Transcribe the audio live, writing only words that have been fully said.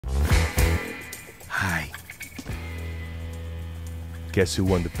Guess who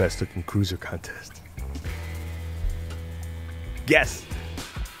won the best looking cruiser contest? Guess.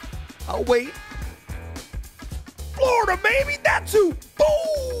 I'll wait. Florida, baby, that's who.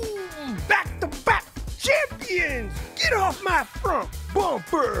 Boom! Back-to-back champions. Get off my front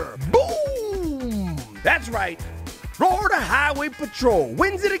bumper. Boom! That's right. Florida Highway Patrol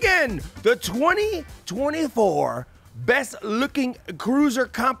wins it again. The 2024 Best Looking Cruiser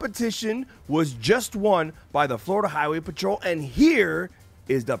competition was just won by the Florida Highway Patrol, and here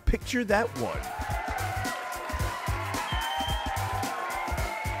is the picture that won.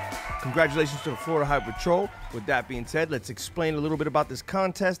 Congratulations to the Florida Highway Patrol. With that being said, let's explain a little bit about this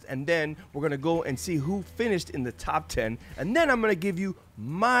contest, and then we're going to go and see who finished in the top 10, and then I'm going to give you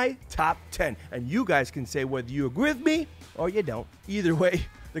my top 10, and you guys can say whether you agree with me or you don't. Either way,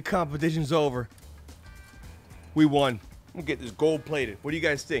 the competition's over. We won. I'm going to get this gold-plated. What do you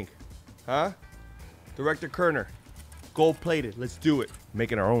guys think? Huh? Director Kerner, gold-plated. Let's do it.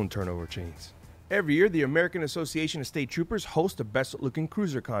 Making our own turnover chains. Every year, the American Association of State Troopers hosts the Best Looking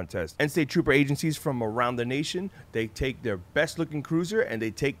Cruiser contest. And state trooper agencies from around the nation, they take their best looking cruiser and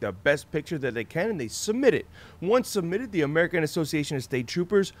they take the best picture that they can and they submit it. Once submitted, the American Association of State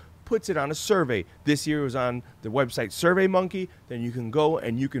Troopers puts it on a survey. This year it was on the website SurveyMonkey. Then you can go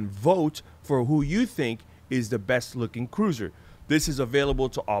and you can vote for who you think is the best looking cruiser. This is available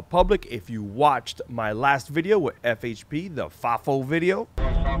to all public. If you watched my last video with FHP, the FAFO video, I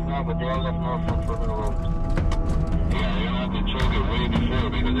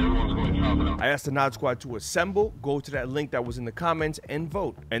asked the Nod Squad to assemble, go to that link that was in the comments, and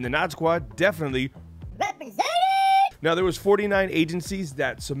vote. And the Nod Squad definitely represented. Now, there was 49 agencies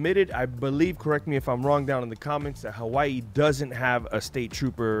that submitted. I believe, correct me if I'm wrong down in the comments, that Hawaii doesn't have a state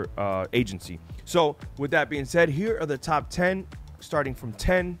trooper agency. So, with that being said, here are the top 10, starting from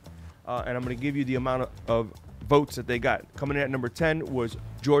 10. And I'm going to give you the amount of votes that they got. Coming in at number 10 was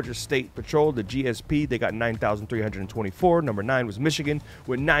Georgia State Patrol, the GSP. They got 9,324. Number 9 was Michigan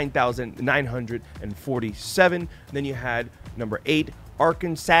with 9,947. Then you had number 8,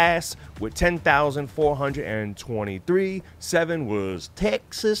 Arkansas with 10,423. 7 was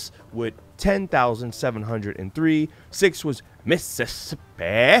Texas with 10,703. 6 was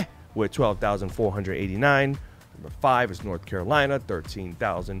Mississippi with 12,489. Number 5 is North Carolina,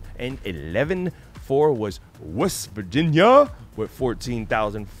 13,011. 4 was West Virginia with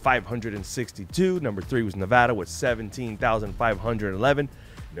 14,562. Number 3 was Nevada with 17,511.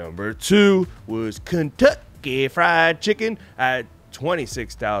 Number 2 was Kentucky Fried Chicken at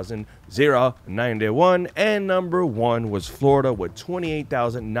 26,091. And number 1 was Florida with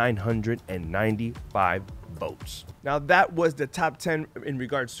 28,995 votes. Now that was the top 10 in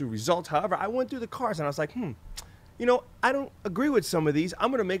regards to results. However, I went through the cars and I was like, you know, I don't agree with some of these.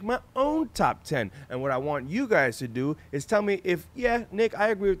 I'm going to make my own top 10. And what I want you guys to do is tell me if, yeah, Nick, I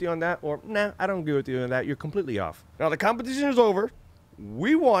agree with you on that, or nah, I don't agree with you on that. You're completely off. Now, the competition is over.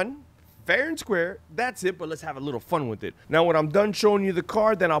 We won. Fair and square. That's it, but let's have a little fun with it. Now, when I'm done showing you the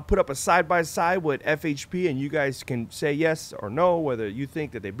car, then I'll put up a side-by-side with FHP, and you guys can say yes or no, whether you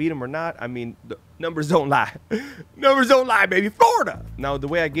think that they beat them or not. I mean, the numbers don't lie. Numbers don't lie, baby. Florida! Now, the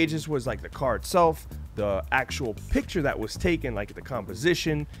way I gauge this was like the car itself, the actual picture that was taken, like the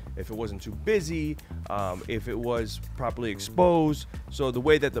composition, if it wasn't too busy, if it was properly exposed. So the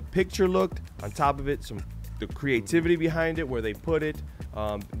way that the picture looked, on top of it, the creativity behind it, where they put it,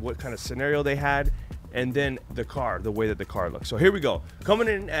 what kind of scenario they had, and then the car, the way that the car looks. So here we go. Coming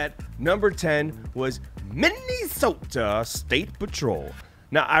in at number 10 was Minnesota State Patrol.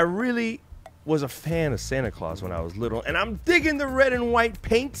 Now, I really was a fan of Santa Claus when I was little, and I'm digging the red and white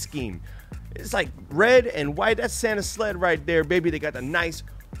paint scheme. It's like red and white. That's Santa's sled right there, baby. They got the nice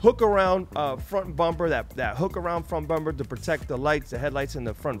hook around front bumper, that hook around front bumper to protect the lights, the headlights, and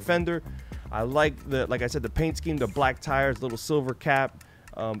the front fender. I like like I said, the paint scheme, the black tires, little silver cap.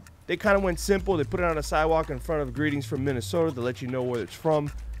 They kind of went simple. They put it on a sidewalk in front of Greetings from Minnesota to let you know where it's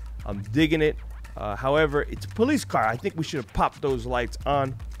from. I'm digging it. However, it's a police car. I think we should have popped those lights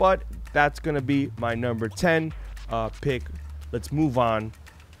on, but that's going to be my number 10 pick. Let's move on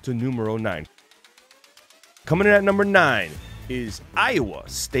to numero 9. Coming in at number 9 is Iowa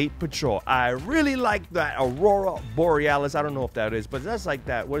State Patrol. I really like that Aurora Borealis. I don't know if that is, but that's like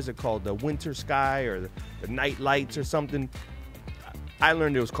that, what is it called? The winter sky or the night lights or something. I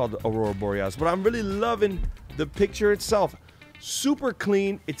learned it was called the Aurora Borealis, but I'm really loving the picture itself. Super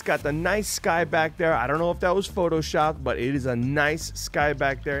clean. It's got the nice sky back there. I don't know if that was photoshopped, but it is a nice sky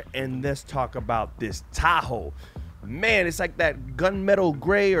back there. And let's talk about this Tahoe. Man, it's like that gunmetal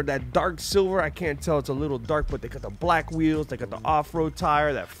gray or that dark silver. I can't tell. It's a little dark, but they got the black wheels. They got the off-road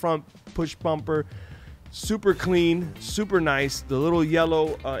tire, that front push bumper. Super clean, super nice. The little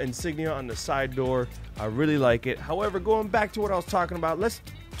yellow insignia on the side door, I really like it. However, going back to what I was talking about, let's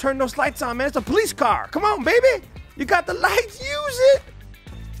turn those lights on, man. It's a police car. Come on, baby. You got the lights, use it.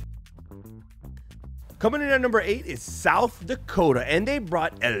 Coming in at number 8 is South Dakota, and they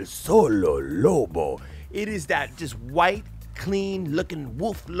brought El Solo Lobo. It is that just white, clean looking,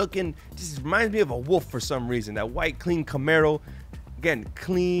 wolf looking, just reminds me of a wolf for some reason. That white, clean Camaro. Again,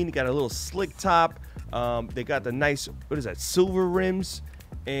 clean, got a little slick top. They got the nice, what is that, silver rims,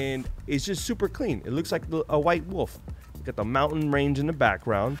 and it's just super clean. It looks like a white wolf. You got the mountain range in the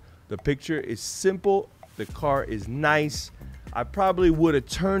background. The picture is simple. The car is nice. I probably would have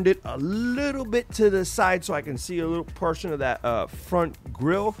turned it a little bit to the side so I can see a little portion of that front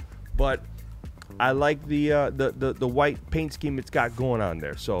grille, but I like the white paint scheme it's got going on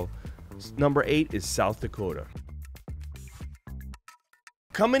there. So number 8 is South Dakota.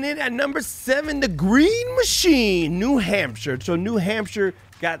 Coming in at number 7, the Green Machine, New Hampshire. So New Hampshire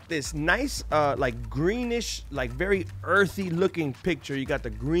got this nice, like greenish, like very earthy looking picture. You got the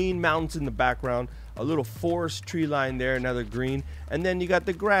green mountains in the background, a little forest tree line there, another green, and then you got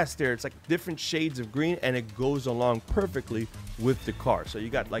the grass there. It's like different shades of green, and it goes along perfectly with the car. So you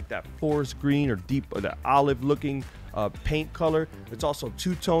got like that forest green or deep, or the olive looking paint color. It's also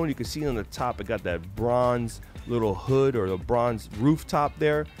two-tone. You can see on the top, it got that bronze little hood or the bronze rooftop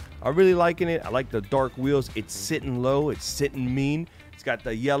there. I'm really liking it. I like the dark wheels. It's sitting low. It's sitting mean. It's got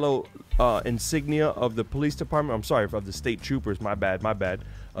the yellow insignia of the police department. I'm sorry, of the state troopers. My bad.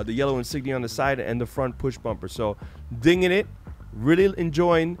 The yellow insignia on the side and the front push bumper. So dinging it. Really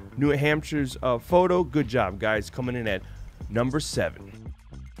enjoying New Hampshire's photo. Good job, guys. Coming in at number 7.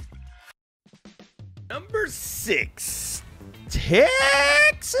 Number 6,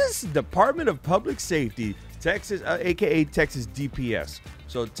 Texas Department of Public Safety. Texas, aka Texas DPS.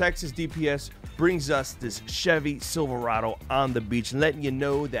 So Texas DPS brings us this Chevy Silverado on the beach, letting you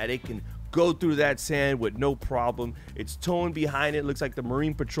know that it can go through that sand with no problem. It's towing behind it. Looks like the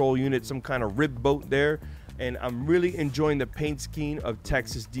Marine Patrol unit, some kind of rib boat there. And I'm really enjoying the paint scheme of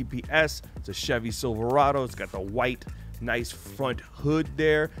Texas DPS. It's a Chevy Silverado. It's got the white, nice front hood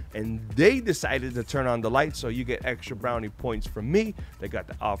there, and they decided to turn on the lights, so you get extra brownie points from me. They got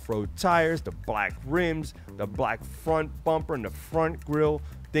the off-road tires, the black rims, the black front bumper, and the front grille.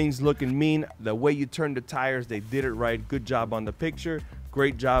 Things looking mean. The way you turn the tires, they did it right. Good job on the picture.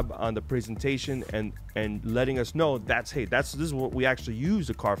 Great job on the presentation and letting us know this is what we actually use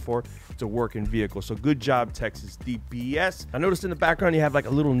the car for. It's a working vehicle. So good job, Texas DPS. I noticed in the background you have like a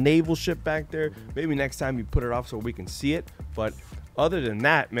little naval ship back there. Maybe next time you put it off so we can see it. But other than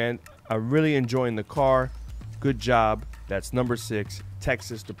that, man, I'm really enjoying the car. Good job. That's number 6,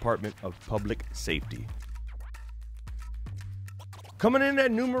 Texas Department of Public Safety. Coming in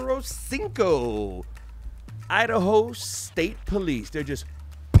at numero 5. Idaho State Police. They're just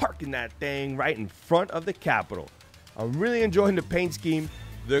parking that thing right in front of the Capitol. I'm really enjoying the paint scheme.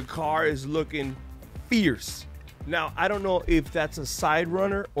 The car is looking fierce. Now, I don't know if that's a side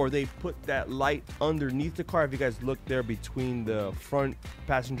runner or they put that light underneath the car. If you guys look there between the front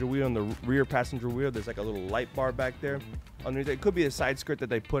passenger wheel and the rear passenger wheel, there's like a little light bar back there underneath. It could be a side skirt that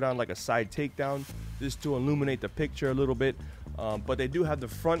they put on, like a side takedown, just to illuminate the picture a little bit. But they do have the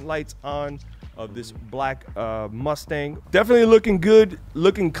front lights on of this black Mustang. Definitely looking good,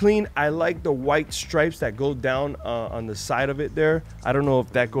 looking clean. I like the white stripes that go down on the side of it there. I don't know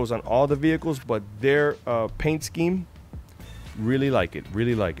if that goes on all the vehicles, but their paint scheme, really like it,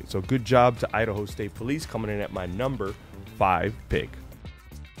 really like it. So good job to Idaho State Police, coming in at my number 5 pick.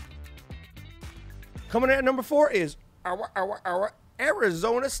 Coming in at number 4 is our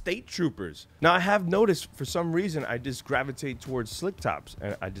Arizona State Troopers. Now, I have noticed for some reason I just gravitate towards slick tops,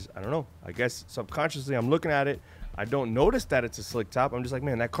 and I don't know, I guess subconsciously I'm looking at it, I don't notice that it's a slick top. I'm just like,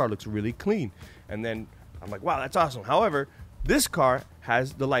 man, that car looks really clean, and then I'm like, wow, that's awesome. However, this car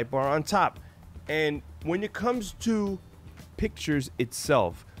has the light bar on top, and when it comes to pictures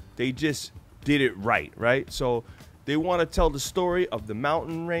itself, they just did it right? So they want to tell the story of the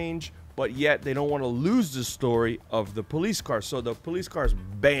mountain range, but yet they don't want to lose the story of the police car. So the police car is,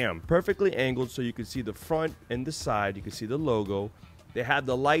 bam, perfectly angled so you can see the front and the side. You can see the logo. They have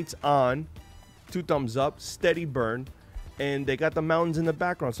the lights on, 2 thumbs up, steady burn, and they got the mountains in the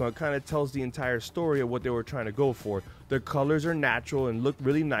background, so it kind of tells the entire story of what they were trying to go for. The colors are natural and look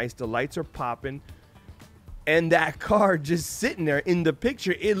really nice. The lights are popping, and that car just sitting there in the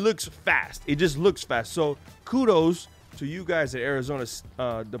picture, it looks fast. It just looks fast. So kudos to you guys at Arizona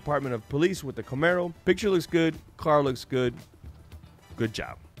Department of Police with the Camaro. Picture looks good, car looks good. Good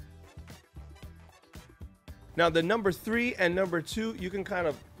job. Now the number 3 and number 2, you can kind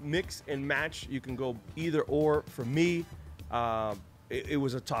of mix and match. You can go either or. For me, it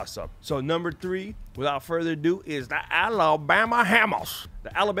was a toss-up. So number 3, without further ado, is the Alabama Hammers.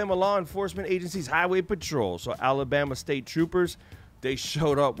 The Alabama Law Enforcement Agency's Highway Patrol. So Alabama State Troopers, they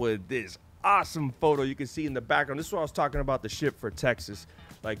showed up with this awesome photo you can see in the background. This is what I was talking about, the ship for Texas.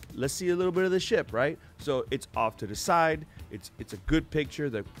 Like, let's see a little bit of the ship, right? So it's off to the side. It's a good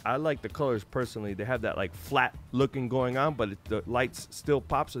picture. I like the colors personally. They have that like flat looking going on, but the lights still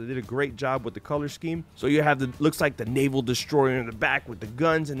pop. So they did a great job with the color scheme. So you have looks like the naval destroyer in the back with the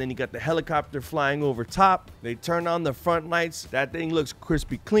guns, and then you got the helicopter flying over top. They turn on the front lights. That thing looks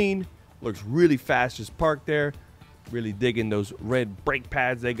crispy clean. Looks really fast, just parked there. Really digging those red brake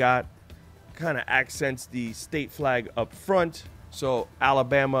pads they got. Kind of accents the state flag up front. So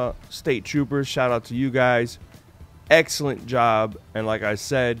Alabama State Troopers, shout out to you guys. Excellent job. And like I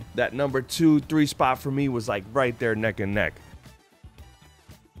said, that number 2, 3 spot for me was like right there neck and neck.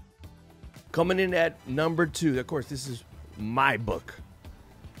 Coming in at number 2, of course, this is my book.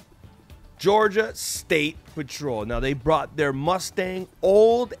 Georgia State Patrol. Now they brought their Mustang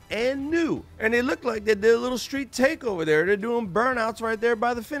old and new, and they look like they did a little street takeover there. They're doing burnouts right there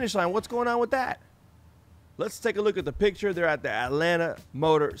by the finish line. What's going on with that? Let's take a look at the picture. They're at the Atlanta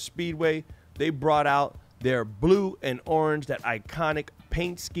Motor Speedway. They brought out their blue and orange, that iconic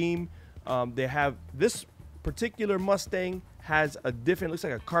paint scheme. They have this particular Mustang has a different, looks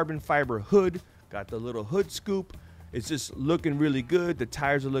like a carbon fiber hood. Got the little hood scoop. It's just looking really good. The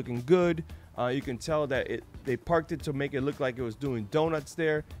tires are looking good. You can tell that they parked it to make it look like it was doing donuts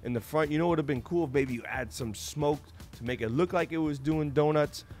there in the front. You know what would have been cool if maybe you add some smoke to make it look like it was doing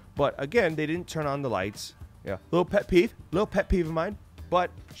donuts. But again, they didn't turn on the lights. Yeah, little pet peeve of mine. But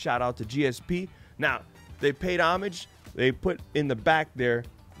shout out to GSP. Now, they paid homage. They put in the back there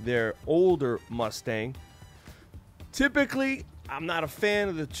their older Mustang. Typically, I'm not a fan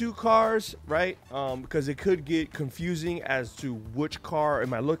of the 2 cars, right? Because it could get confusing as to which car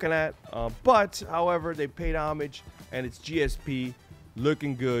am I looking at. But, however, they paid homage, and it's GSP,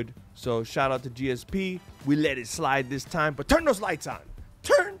 looking good. So, shout out to GSP. We let it slide this time, but turn those lights on.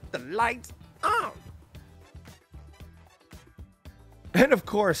 Turn the lights on. And, of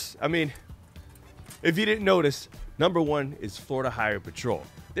course, I mean, if you didn't notice, number 1 is Florida Highway Patrol.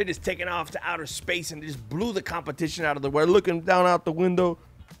 They're just taking off to outer space and just blew the competition out of the way. Looking down out the window.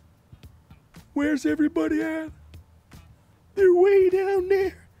 Where's everybody at? They're way down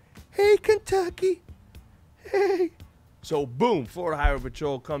there. Hey, Kentucky. Hey. So, boom, Florida Highway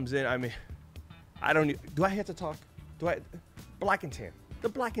Patrol comes in. I mean, do I have to talk? Black and tan. The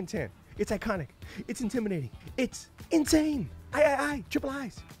black and tan. It's iconic. It's intimidating. It's insane. Triple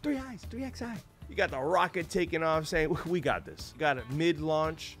I's, 3 I's, 3XI. You got the rocket taking off saying, we got this. Got it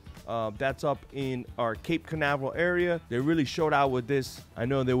mid-launch. That's up in our Cape Canaveral area. They really showed out with this. I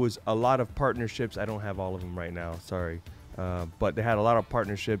know there was a lot of partnerships. I don't have all of them right now, sorry. But they had a lot of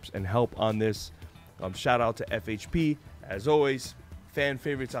partnerships and help on this. Shout out to FHP. As always, fan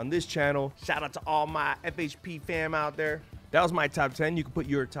favorites on this channel. Shout out to all my FHP fam out there. That was my top 10. You can put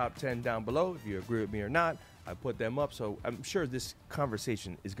your top 10 down below if you agree with me or not. I put them up, so I'm sure this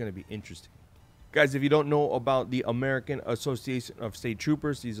conversation is going to be interesting. Guys, if you don't know about the American Association of State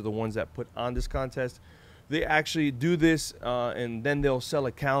Troopers, these are the ones that put on this contest. They actually do this, and then they'll sell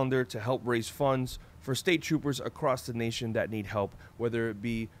a calendar to help raise funds for state troopers across the nation that need help, whether it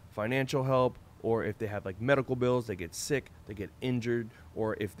be financial help, or if they have like medical bills, they get sick, they get injured,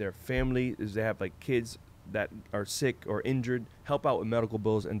 or if their family they have like kids that are sick or injured, help out with medical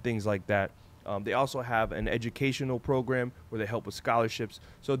bills and things like that. They also have an educational program where they help with scholarships.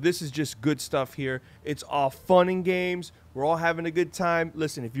 So this is just good stuff here. It's all fun and games. We're all having a good time.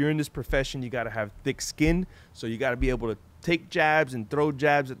 Listen, if you're in this profession, you got to have thick skin. So you got to be able to take jabs and throw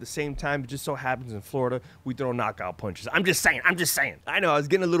jabs at the same time. It just so happens in Florida, we throw knockout punches. I'm just saying. I know I was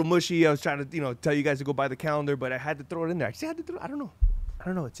getting a little mushy. I was trying to, tell you guys to go buy the calendar, but I had to throw it in there. I had to throw it. I don't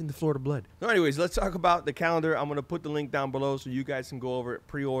know. It's in the Florida blood. So anyways, let's talk about the calendar. I'm going to put the link down below so you guys can go over it,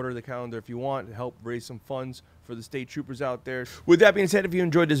 pre-order the calendar if you want to help raise some funds for the state troopers out there. With that being said, if you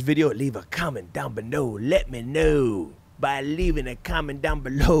enjoyed this video, leave a comment down below. Let me know by leaving a comment down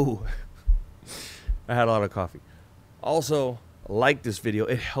below. I had a lot of coffee. Also, like this video.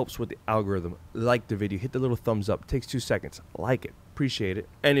 It helps with the algorithm. Like the video. Hit the little thumbs up. It takes 2 seconds. Like it. Appreciate it.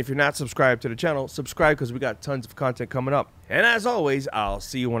 And if you're not subscribed to the channel, subscribe because we got tons of content coming up. And as always, I'll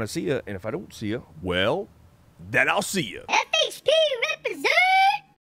see you when I see you. And if I don't see you, well, then I'll see you. FHP represent.